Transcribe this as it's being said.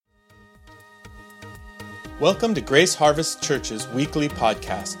Welcome to Grace Harvest Church's weekly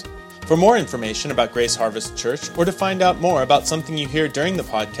podcast. For more information about Grace Harvest Church or to find out more about something you hear during the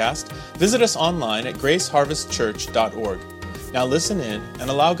podcast, visit us online at graceharvestchurch.org. Now listen in and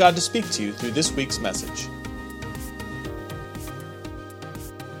allow God to speak to you through this week's message.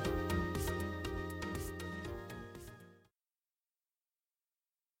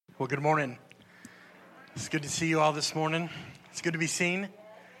 Well, good morning. It's good to see you all this morning. It's good to be seen.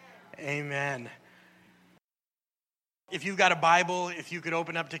 Amen. If you've got a Bible, if you could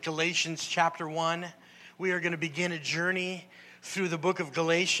open up to Galatians chapter 1, we are going to begin a journey through the book of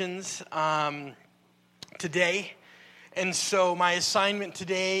Galatians today. And so my assignment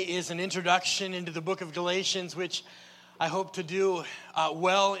today is an introduction into the book of Galatians, which I hope to do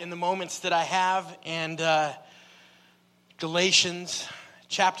well in the moments that I have. And Galatians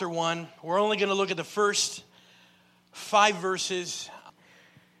chapter 1, we're only going to look at the first 5 verses.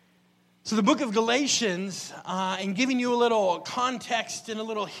 So the book of Galatians, and giving you a little context and a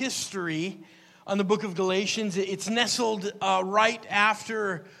little history on the book of Galatians, it's nestled right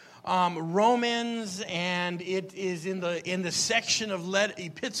after Romans, and it is in the section of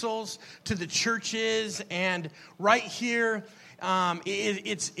epistles to the churches, and right here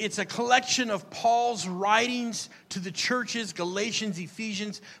it's a collection of Paul's writings to the churches: Galatians,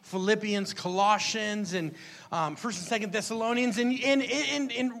 Ephesians, Philippians, Colossians, and 1st and 2nd Thessalonians,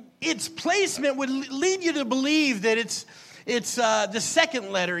 and its placement would lead you to believe that it's the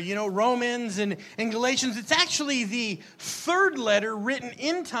second letter, Romans and Galatians. It's actually the third letter written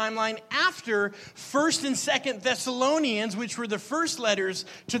in timeline after 1st and 2nd Thessalonians, which were the first letters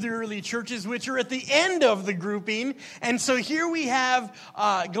to the early churches, which are at the end of the grouping. And so here we have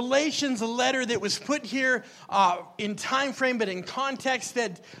Galatians, a letter that was put here in time frame, but in context,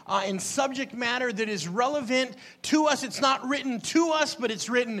 that in subject matter that is relevant to us. It's not written to us, but it's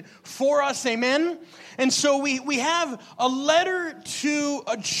written for us. Amen? And so we have a letter to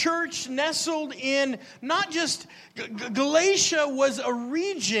a church nestled in not just Galatia was a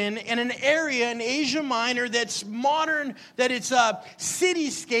region and an area in Asia Minor that's modern, that it's a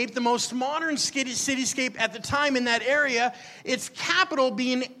cityscape, the most modern cityscape at the time in that area. Its capital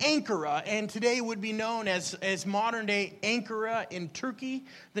being Ankara, and today would be known as modern day Ankara in Turkey,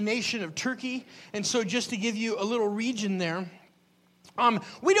 the nation of Turkey. And so just to give you a little region there.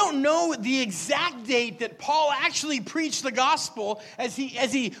 We don't know the exact date that Paul actually preached the gospel as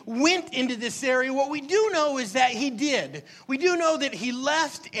he went into this area. What we do know is that he did. We do know that he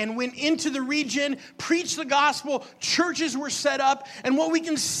left and went into the region, preached the gospel, churches were set up. And what we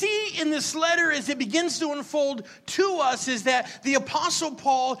can see in this letter as it begins to unfold to us is that the Apostle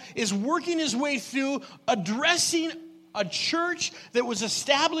Paul is working his way through addressing a church that was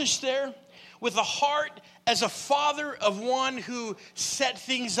established there with a heart as a father of one who set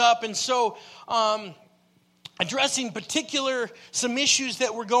things up. And so addressing some issues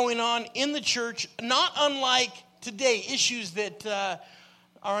that were going on in the church, not unlike today, issues that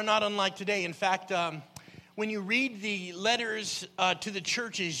are not unlike today. In fact, when you read the letters to the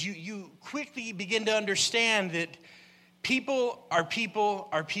churches, you quickly begin to understand that people are people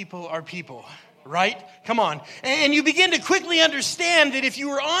are people are people. Right? Come on. And you begin to quickly understand that if you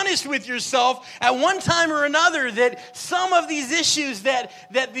were honest with yourself at one time or another, that some of these issues that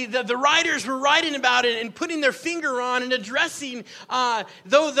the writers were writing about it and putting their finger on and addressing,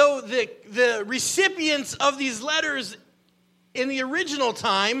 though the recipients of these letters in the original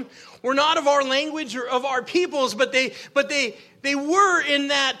time were not of our language or of our peoples, but they were in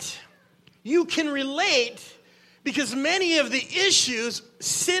that you can relate. Because many of the issues,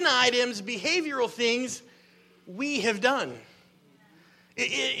 sin items, behavioral things, we have done.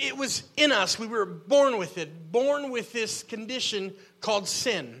 It was in us. We were born with it, born with this condition called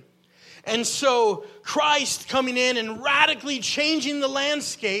sin. And so Christ coming in and radically changing the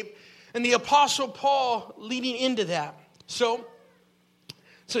landscape, and the Apostle Paul leading into that. So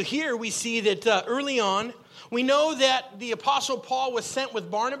here we see that early on, we know that the Apostle Paul was sent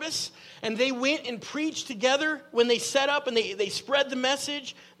with Barnabas, and they went and preached together when they set up and they spread the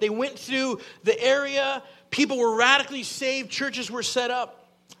message. They went through the area. People were radically saved. Churches were set up.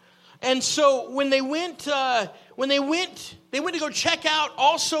 And so when they went to go check out.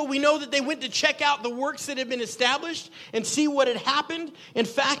 Also, we know that they went to check out the works that had been established and see what had happened. In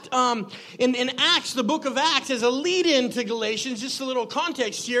fact, in Acts, the book of Acts, as a lead-in to Galatians, just a little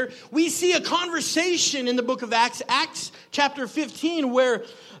context here, we see a conversation in the book of Acts, Acts chapter 15, where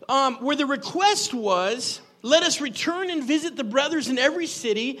the request was, let us return and visit the brothers in every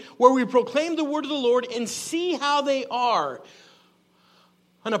city where we proclaim the word of the Lord and see how they are.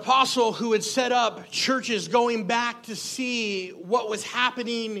 an apostle who had set up churches going back to see what was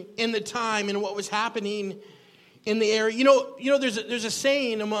happening in the time and what was happening in the area. You know, there's a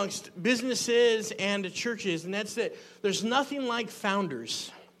saying amongst businesses and churches, and that's that there's nothing like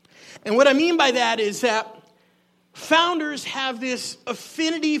founders. And what I mean by that is that founders have this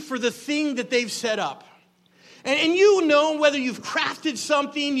affinity for the thing that they've set up. And you know, whether you've crafted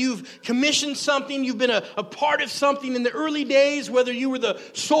something, you've commissioned something, you've been a part of something in the early days, whether you were the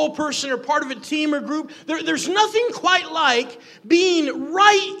sole person or part of a team or group, there's nothing quite like being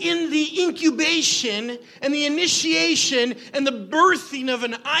right in the incubation and the initiation and the birthing of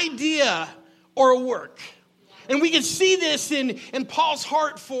an idea or a work. And we can see this in Paul's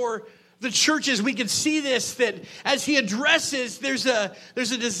heart for the churches. We can see this, that as he addresses, there's a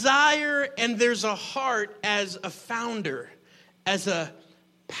desire and there's a heart as a founder, as a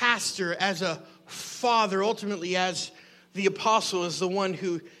pastor, as a father, ultimately as the apostle, as the one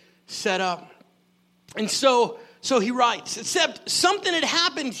who set up. And so he writes, except something had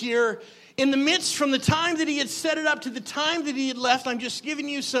happened here in the midst from the time that he had set it up to the time that he had left. I'm just giving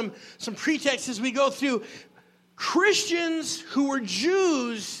you some pretext as we go through. Christians who were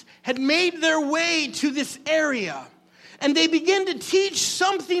Jews had made their way to this area, and they began to teach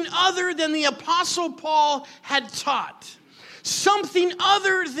something other than the Apostle Paul had taught, something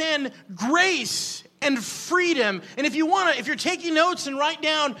other than grace and freedom. And if you're taking notes and write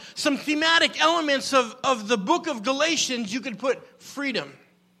down some thematic elements of the book of Galatians, you could put freedom.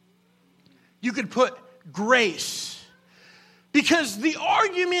 You could put grace. Because the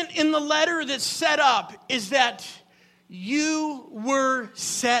argument in the letter that's set up is that you were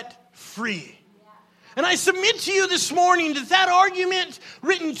set free. And I submit to you this morning that argument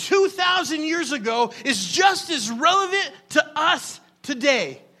written 2,000 years ago is just as relevant to us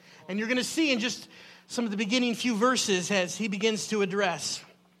today. And you're going to see in just some of the beginning few verses as he begins to address.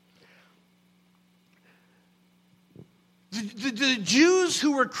 The Jews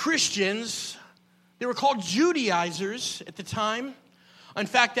who were Christians, they were called Judaizers at the time. In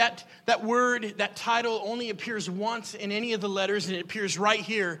fact, that word, that title only appears once in any of the letters, and it appears right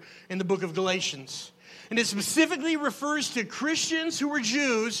here in the book of Galatians. And it specifically refers to Christians who were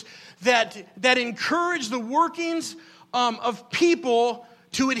Jews that encourage the workings of people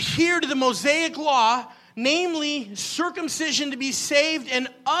to adhere to the Mosaic law, namely circumcision to be saved and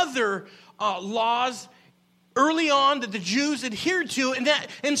other laws early on that the Jews adhered to,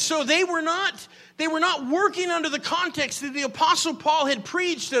 and so they were not working under the context that the Apostle Paul had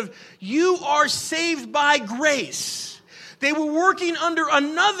preached of you are saved by grace. They were working under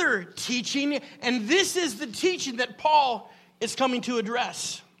another teaching, and this is the teaching that Paul is coming to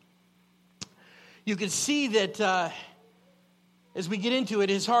address. You can see that as we get into it,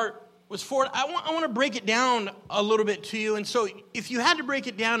 his heart was for it. I want to break it down a little bit to you, and so if you had to break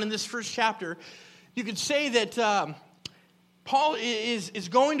it down in this first chapter, you could say that Paul is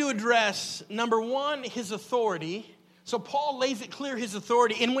going to address, number one, his authority. So Paul lays it clear his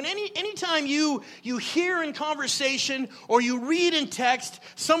authority. And when anytime you hear in conversation or you read in text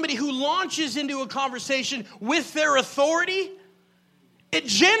somebody who launches into a conversation with their authority, it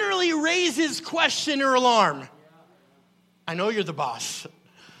generally raises question or alarm. I know you're the boss.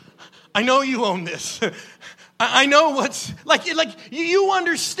 I know you own this. I know what's, like you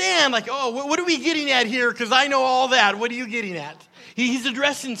understand, like, oh, what are we getting at here? Because I know all that. What are you getting at? He's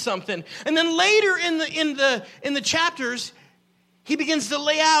addressing something. And then later in the chapters, he begins to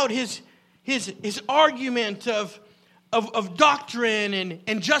lay out his argument of doctrine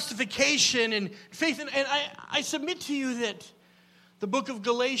and justification and faith. And I submit to you that the book of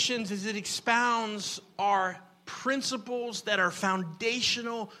Galatians, as it expounds, are principles that are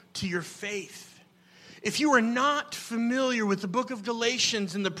foundational to your faith. If you are not familiar with the book of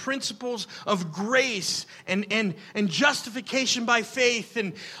Galatians and the principles of grace and justification by faith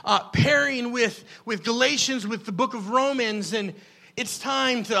and pairing with Galatians with the book of Romans, then it's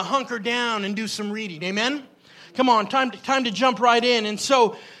time to hunker down and do some reading. Amen? Come on, time to jump right in. And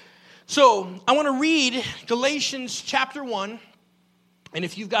so I want to read Galatians chapter 1. And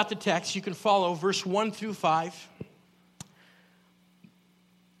if you've got the text, you can follow verse 1 through 5.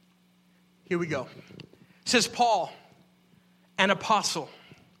 Here we go. It says, Paul, an apostle,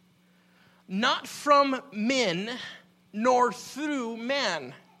 not from men nor through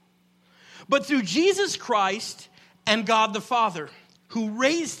man, but through Jesus Christ and God the Father, who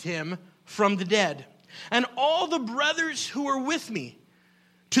raised him from the dead, and all the brothers who are with me,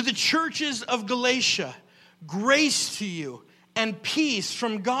 to the churches of Galatia, grace to you and peace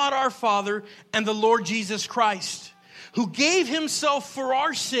from God our Father and the Lord Jesus Christ. who gave himself for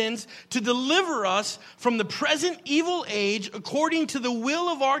our sins to deliver us from the present evil age according to the will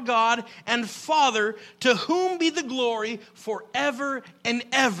of our God and Father, to whom be the glory forever and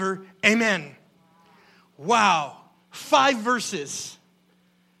ever. Amen. Wow. 5 verses.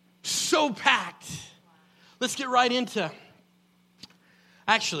 So packed. Let's get right into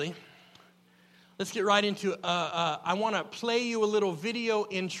I want to play you a little video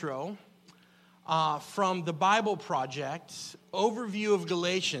intro from the Bible Project, overview of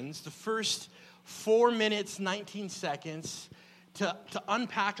Galatians, the first 4 minutes, 19 seconds, to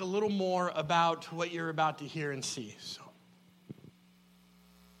unpack a little more about what you're about to hear and see. So.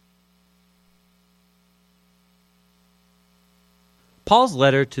 Paul's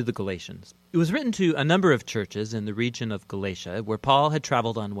letter to the Galatians. It was written to a number of churches in the region of Galatia where Paul had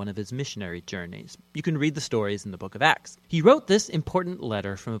traveled on one of his missionary journeys. You can read the stories in the book of Acts. He wrote this important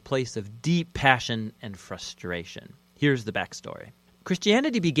letter from a place of deep passion and frustration. Here's the backstory.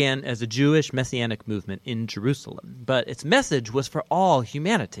 Christianity began as a Jewish messianic movement in Jerusalem, but its message was for all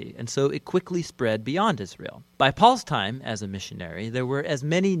humanity, and so it quickly spread beyond Israel. By Paul's time as a missionary, there were as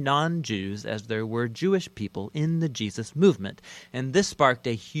many non-Jews as there were Jewish people in the Jesus movement, and this sparked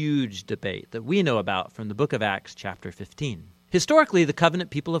a huge debate that we know about from the book of Acts, chapter 15. Historically, the covenant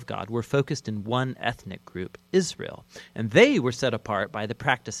people of God were focused in one ethnic group, Israel, and they were set apart by the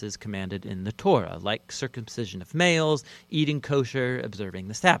practices commanded in the Torah, like circumcision of males, eating kosher, observing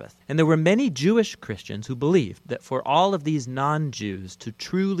the Sabbath. And there were many Jewish Christians who believed that for all of these non-Jews to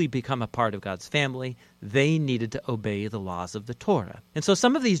truly become a part of God's family, they needed to obey the laws of the Torah. And so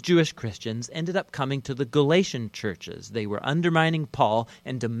some of these Jewish Christians ended up coming to the Galatian churches. They were undermining Paul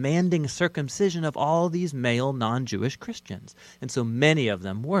and demanding circumcision of all these male non-Jewish Christians. And so many of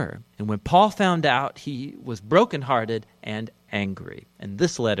them were. And when Paul found out, he was brokenhearted and angry. And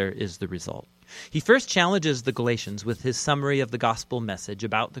this letter is the result. He first challenges the Galatians with his summary of the gospel message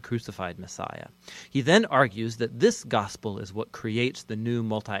about the crucified Messiah. He then argues that this gospel is what creates the new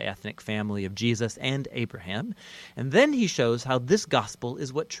multi-ethnic family of Jesus and Abraham. And then he shows how this gospel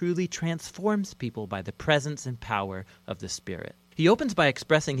is what truly transforms people by the presence and power of the Spirit. He opens by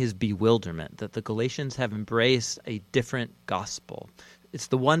expressing his bewilderment that the Galatians have embraced a different gospel. It's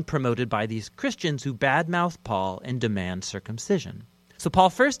the one promoted by these Christians who badmouth Paul and demand circumcision. So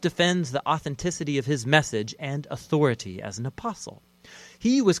Paul first defends the authenticity of his message and authority as an apostle.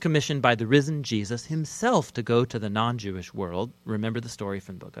 He was commissioned by the risen Jesus himself to go to the non-Jewish world. Remember the story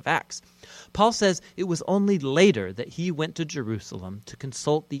from the book of Acts. Paul says it was only later that he went to Jerusalem to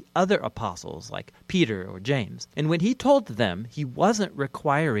consult the other apostles like Peter or James. And when he told them he wasn't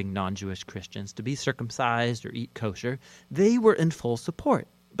requiring non-Jewish Christians to be circumcised or eat kosher, they were in full support.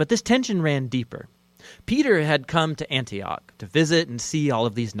 But this tension ran deeper. Peter had come to Antioch to visit and see all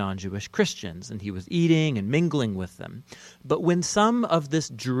of these non-Jewish Christians, and he was eating and mingling with them. But when some of this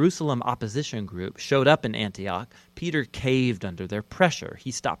Jerusalem opposition group showed up in Antioch, Peter caved under their pressure.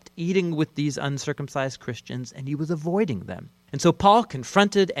 He stopped eating with these uncircumcised Christians, and he was avoiding them. And so Paul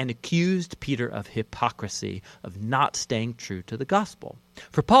confronted and accused Peter of hypocrisy, of not staying true to the gospel.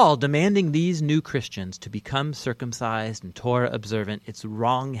 For Paul, demanding these new Christians to become circumcised and Torah observant, it's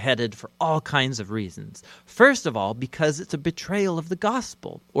wrong-headed for all kinds of reasons. First of all, because it's a betrayal of the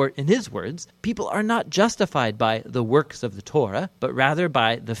gospel. Or in his words, people are not justified by the works of the Torah, but rather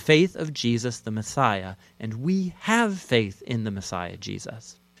by the faith of Jesus the Messiah. And we have faith in the Messiah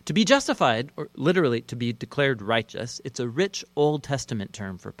Jesus. To be justified, or literally to be declared righteous, it's a rich Old Testament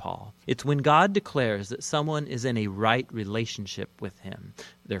term for Paul. It's when God declares that someone is in a right relationship with him.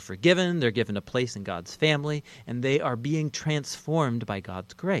 They're forgiven, they're given a place in God's family, and they are being transformed by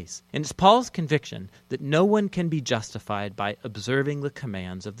God's grace. And it's Paul's conviction that no one can be justified by observing the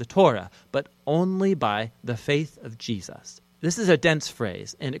commands of the Torah, but only by the faith of Jesus. This is a dense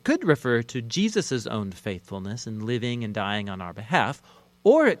phrase, and it could refer to Jesus' own faithfulness in living and dying on our behalf,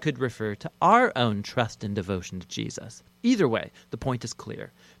 or it could refer to our own trust and devotion to Jesus. Either way, the point is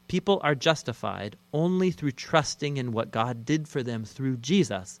clear. People are justified only through trusting in what God did for them through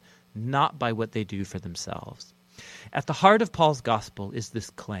Jesus, not by what they do for themselves. At the heart of Paul's gospel is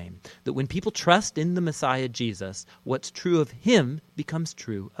this claim that when people trust in the Messiah Jesus, what's true of him becomes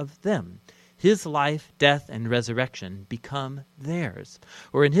true of them. His life, death, and resurrection become theirs.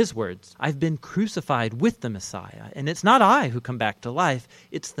 Or in his words, I've been crucified with the Messiah, and it's not I who come back to life,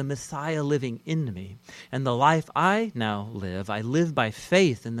 it's the Messiah living in me. And the life I now live, I live by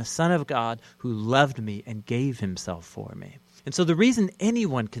faith in the Son of God who loved me and gave himself for me. And so the reason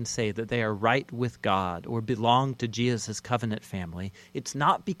anyone can say that they are right with God or belong to Jesus' covenant family, it's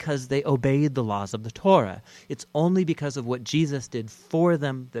not because they obeyed the laws of the Torah. It's only because of what Jesus did for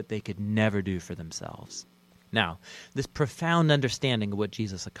them that they could never do for themselves. Now, this profound understanding of what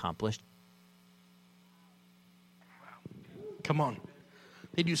Jesus accomplished. Come on.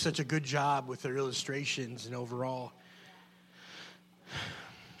 They do such a good job with their illustrations and overall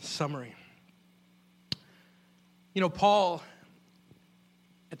summary. You know, Paul,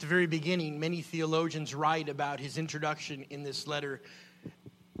 at the very beginning, many theologians write about his introduction in this letter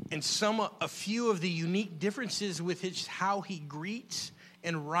and a few of the unique differences with how he greets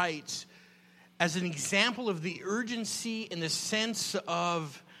and writes as an example of the urgency and the sense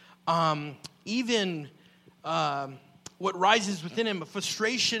of what rises within him, a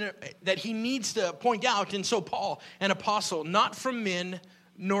frustration that he needs to point out. And so Paul, an apostle, not from men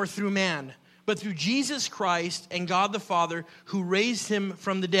nor through man, but through Jesus Christ and God the Father who raised him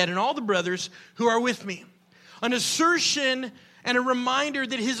from the dead, and all the brothers who are with me. An assertion and a reminder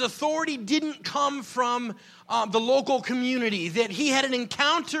that his authority didn't come from the local community, that he had an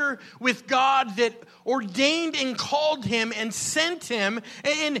encounter with God that ordained and called him and sent him,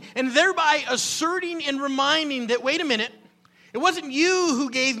 and thereby asserting and reminding that, wait a minute, it wasn't you who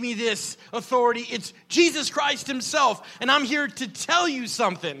gave me this authority, it's Jesus Christ himself, and I'm here to tell you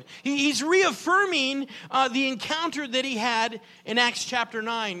something. He's reaffirming the encounter that he had in Acts chapter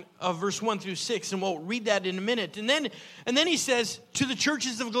 9 of verse 1 through 6, and we'll read that in a minute. And then he says, to the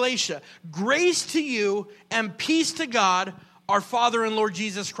churches of Galatia, grace to you and peace to God, our Father and Lord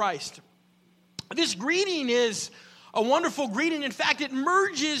Jesus Christ. This greeting is a wonderful greeting. In fact, it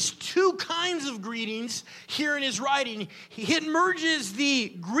merges two kinds of greetings here in his writing. It merges the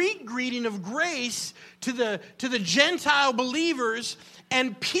Greek greeting of grace to the Gentile believers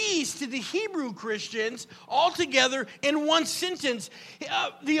and peace to the Hebrew Christians all together in one sentence.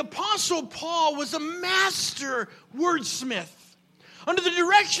 The Apostle Paul was a master wordsmith. Under the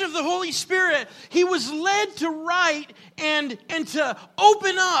direction of the Holy Spirit, he was led to write and to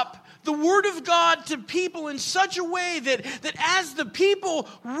open up the Word of God to people in such a way that as the people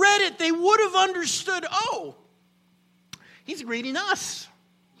read it, they would have understood, oh, he's greeting us.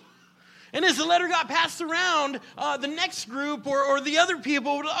 And as the letter got passed around, the next group or the other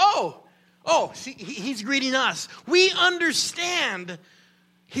people would, see, he's greeting us. We understand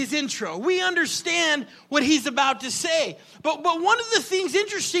his intro. We understand what he's about to say. But one of the things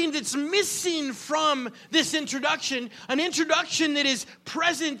interesting that's missing from this introduction, an introduction that is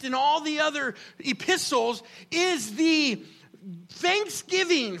present in all the other epistles, is the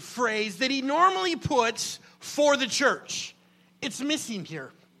thanksgiving phrase that he normally puts for the church. It's missing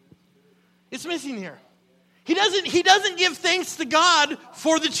here. It's missing here. He doesn't give thanks to God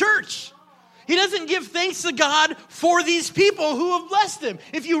for the church. He doesn't give thanks to God for these people who have blessed him.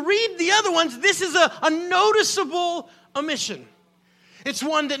 If you read the other ones, this is a noticeable omission. It's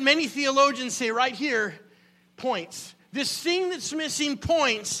one that many theologians say right here points. This thing that's missing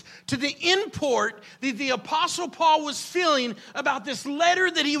points to the import that the Apostle Paul was feeling about this letter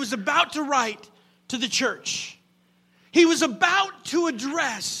that he was about to write to the church. He was about to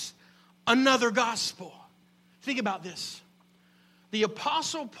address another gospel. Think about this. The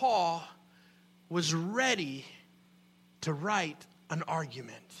Apostle Paul was ready to write an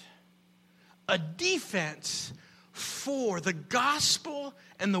argument, a defense for the gospel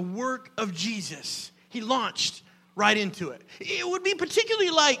and the work of Jesus. He launched right into it. It would be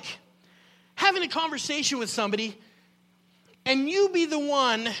particularly like having a conversation with somebody and you be the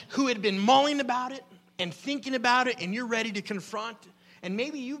one who had been mulling about it and thinking about it and you're ready to confront. And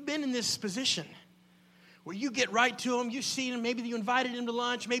maybe you've been in this position where you get right to him, you see him, maybe you invited him to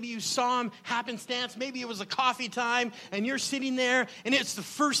lunch, maybe you saw him happenstance, maybe it was a coffee time, and you're sitting there, and it's the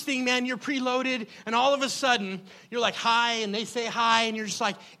first thing, man, you're preloaded, and all of a sudden, you're like, hi, and they say hi, and you're just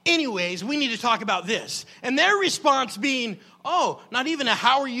like, anyways, we need to talk about this. And their response being, oh, not even a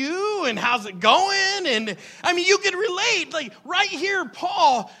how are you, and how's it going? And, I mean, you can relate. Like, right here,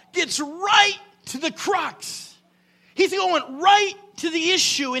 Paul gets right to the crux. He's going right to the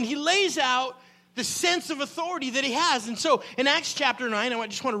issue, and he lays out the sense of authority that he has. And so in Acts chapter 9, I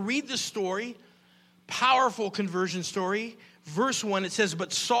just want to read this story, powerful conversion story. Verse 1, it says,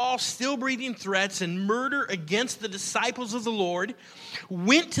 but Saul, still breathing threats and murder against the disciples of the Lord,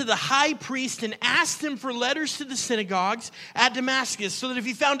 went to the high priest and asked him for letters to the synagogues at Damascus, so that if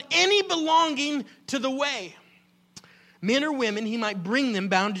he found any belonging to the way, men or women, he might bring them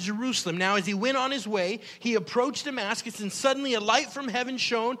bound to Jerusalem. Now, as he went on his way, he approached Damascus, and suddenly a light from heaven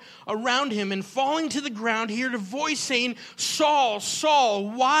shone around him. And falling to the ground, he heard a voice saying, Saul,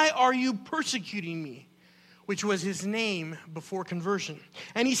 Saul, why are you persecuting me? Which was his name before conversion.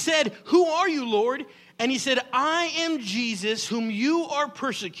 And he said, who are you, Lord? And he said, I am Jesus, whom you are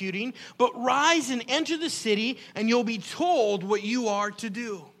persecuting. But rise and enter the city, and you'll be told what you are to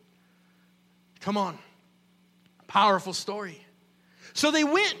do. Come on. Powerful story. So they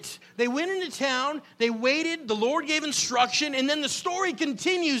went into town, they waited, the Lord gave instruction, and then the story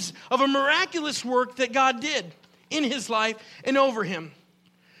continues of a miraculous work that God did in his life and over him.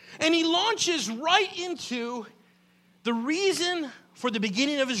 And he launches right into the reason for the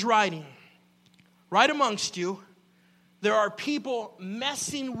beginning of his writing. Right amongst you, there are people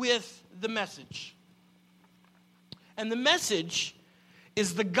messing with the message. And the message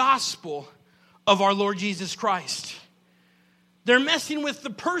is the gospel of our Lord Jesus Christ. They're messing with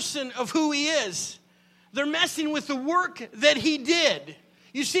the person of who he is. They're messing with the work that he did.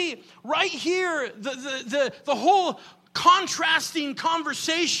 You see, right here, the whole contrasting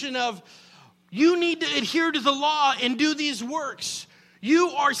conversation of you need to adhere to the law and do these works. You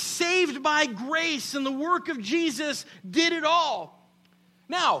are saved by grace, and the work of Jesus did it all.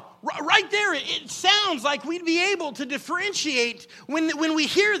 Now, right there, it sounds like we'd be able to differentiate when we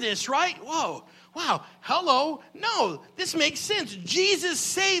hear this, right? Whoa, wow, hello. No, this makes sense. Jesus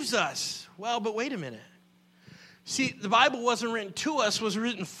saves us. Well, but wait a minute. See, the Bible wasn't written to us, it was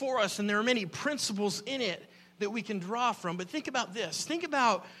written for us, and there are many principles in it that we can draw from. But think about this. Think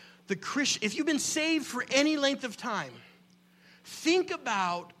about the Christian. If you've been saved for any length of time, think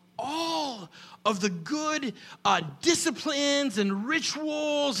about all of the good disciplines and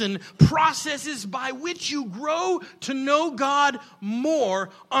rituals and processes by which you grow to know God more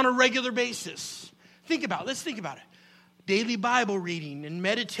on a regular basis. Let's think about it. Daily Bible reading and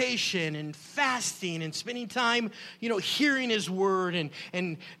meditation and fasting and spending time, hearing his word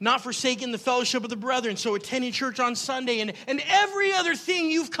and not forsaking the fellowship of the brethren. So attending church on Sunday and every other thing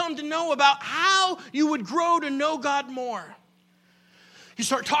you've come to know about how you would grow to know God more. You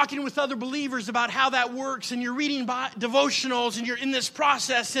start talking with other believers about how that works, and you're reading devotionals, and you're in this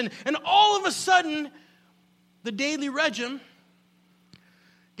process, and all of a sudden, the daily regime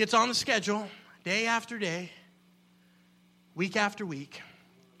gets on the schedule, day after day, week after week,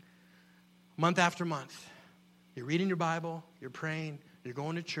 month after month. You're reading your Bible, you're praying, you're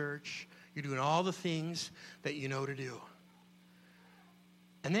going to church, you're doing all the things that you know to do.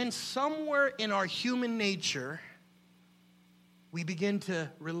 And then somewhere in our human nature, we begin to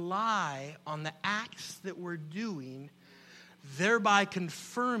rely on the acts that we're doing, thereby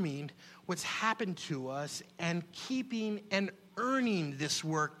confirming what's happened to us and keeping and earning this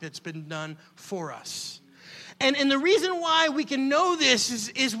work that's been done for us. And the reason why we can know this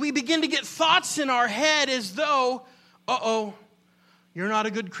is we begin to get thoughts in our head as though, you're not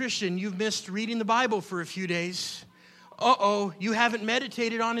a good Christian. You've missed reading the Bible for a few days. You haven't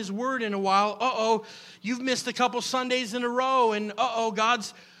meditated on his word in a while. You've missed a couple Sundays in a row. And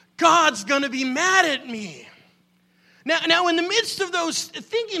God's going to be mad at me. Now, in the midst of those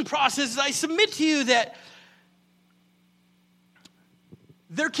thinking processes, I submit to you that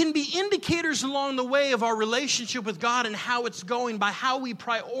there can be indicators along the way of our relationship with God and how it's going by how we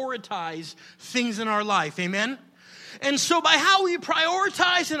prioritize things in our life. Amen? And so by how we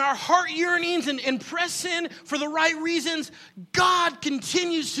prioritize in our heart yearnings and press in for the right reasons, God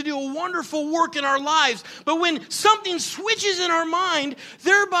continues to do a wonderful work in our lives. But when something switches in our mind,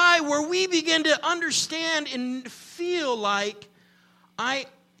 thereby where we begin to understand and feel like,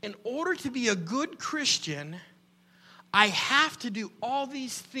 in order to be a good Christian, I have to do all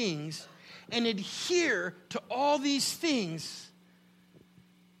these things and adhere to all these things,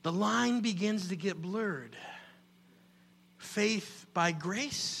 the line begins to get blurred. Faith by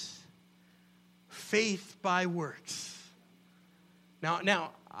grace, faith by works.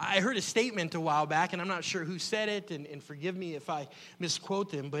 Now, I heard a statement a while back, and I'm not sure who said it, and forgive me if I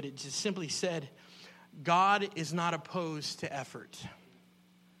misquote them, but it just simply said, God is not opposed to effort.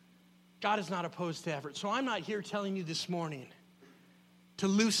 God is not opposed to effort. So I'm not here telling you this morning to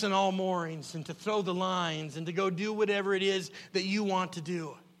loosen all moorings and to throw the lines and to go do whatever it is that you want to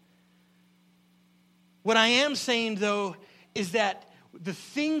do. What I am saying, though, is that the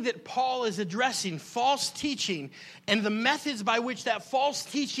thing that Paul is addressing, false teaching, and the methods by which that false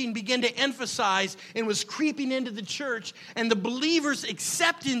teaching began to emphasize and was creeping into the church, and the believers'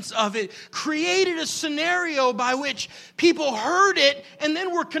 acceptance of it, created a scenario by which people heard it and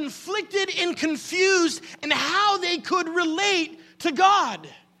then were conflicted and confused in how they could relate to God.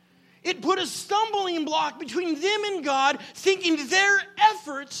 It put a stumbling block between them and God, thinking their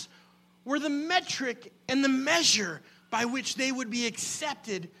efforts were the metric and the measure by which they would be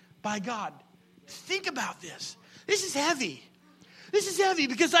accepted by God. Think about this. This is heavy. This is heavy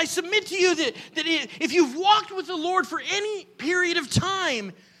because I submit to you that if you've walked with the Lord for any period of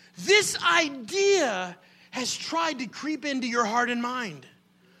time, this idea has tried to creep into your heart and mind.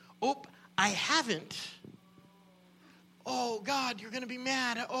 I haven't. Oh, God, you're going to be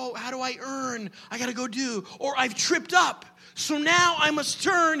mad. Oh, how do I earn? I got to go do. Or I've tripped up. So now I must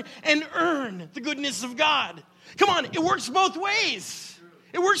turn and earn the goodness of God. Come on, it works both ways.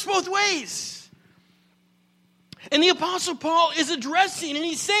 It works both ways. And the Apostle Paul is addressing and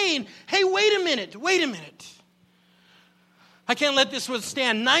he's saying, hey, wait a minute. I can't let this one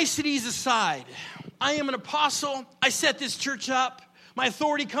stand. Niceties aside, I am an apostle. I set this church up. My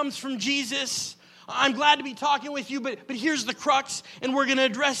authority comes from Jesus. I'm glad to be talking with you, but here's the crux, and we're going to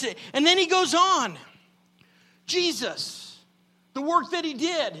address it. And then he goes on. Jesus, the work that he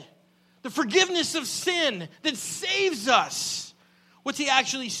did, the forgiveness of sin that saves us. What's he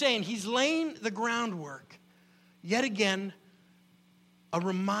actually saying? He's laying the groundwork. Yet again, a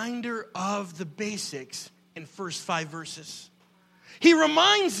reminder of the basics in first 5 verses. He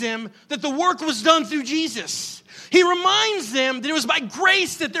reminds them that the work was done through Jesus. He reminds them that it was by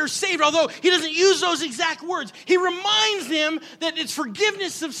grace that they're saved, although he doesn't use those exact words. He reminds them that it's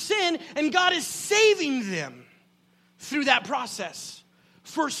forgiveness of sin and God is saving them through that process.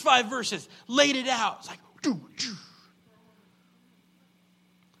 First 5 verses, laid it out. It's like,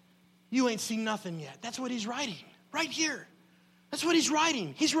 you ain't seen nothing yet. That's what he's writing right here. That's what he's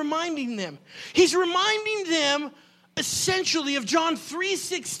writing. He's reminding them. He's reminding them essentially of John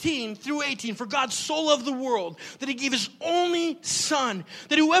 3:16 through 18. For God so loved the world that he gave his only son,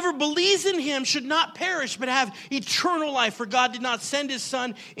 that whoever believes in him should not perish but have eternal life. For God did not send his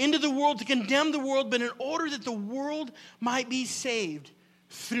son into the world to condemn the world, but in order that the world might be saved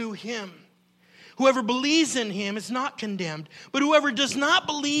through him. Whoever believes in him is not condemned, but whoever does not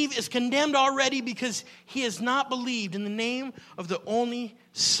believe is condemned already because he has not believed in the name of the only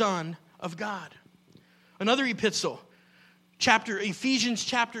Son of God. Another epistle, Ephesians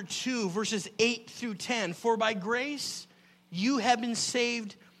chapter 2, verses 8 through 10. For by grace you have been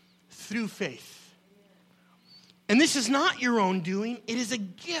saved through faith. And this is not your own doing. It is a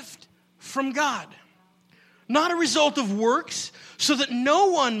gift from God, not a result of works, so that no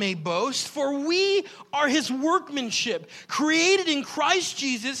one may boast. For we are his workmanship, created in Christ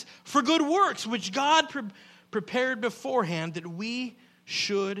Jesus for good works, which God prepared beforehand that we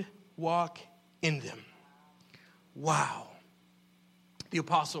should walk in them. Wow. The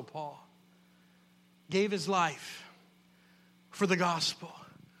Apostle Paul gave his life for the gospel,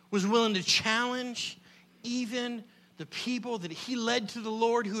 was willing to challenge even the people that he led to the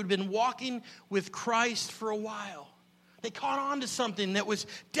Lord who had been walking with Christ for a while. They caught on to something that was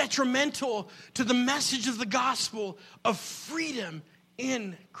detrimental to the message of the gospel of freedom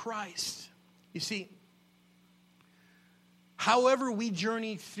in Christ. You see, however we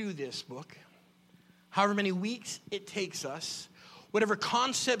journey through this book, however many weeks it takes us, whatever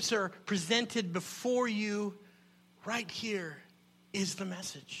concepts are presented before you, right here is the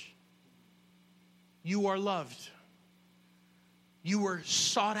message. You are loved. You were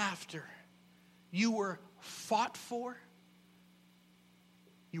sought after. You were fought for.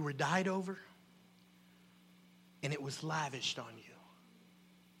 You were died over. And it was lavished on you.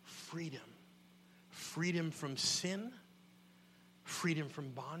 Freedom. Freedom from sin. Freedom from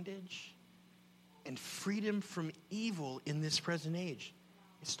bondage. And freedom from evil in this present age.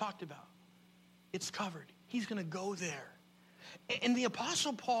 It's talked about. It's covered. He's going to go there. And the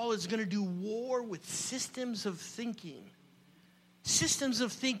Apostle Paul is going to do war with systems of thinking. Systems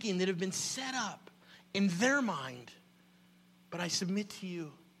of thinking that have been set up in their mind. But I submit to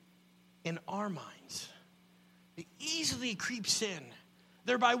you, in our minds, it easily creeps in.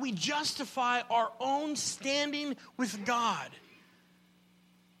 Thereby we justify our own standing with God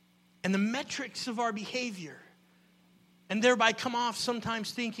and the metrics of our behavior, and thereby come off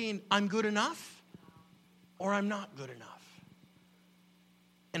sometimes thinking, I'm good enough or I'm not good enough.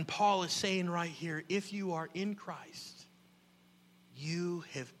 And Paul is saying right here, if you are in Christ, you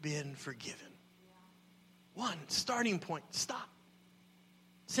have been forgiven. One, starting point, stop.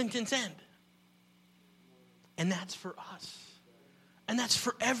 Sentence end. And that's for us. And that's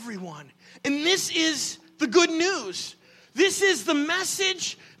for everyone. And this is the good news. This is the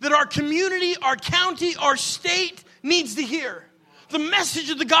message that our community, our county, our state needs to hear. The message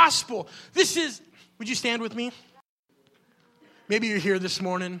of the gospel. This is, would you stand with me? Maybe you're here this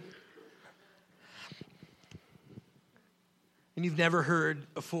morning and you've never heard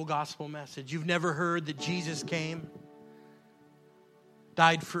a full gospel message. You've never heard that Jesus came,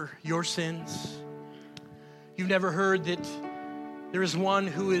 died for your sins. You've never heard that there is one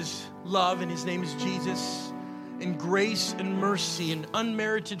who is love and his name is Jesus. And grace and mercy and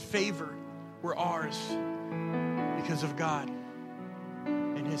unmerited favor were ours because of God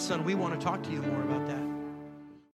and his Son. We want to talk to you more about that.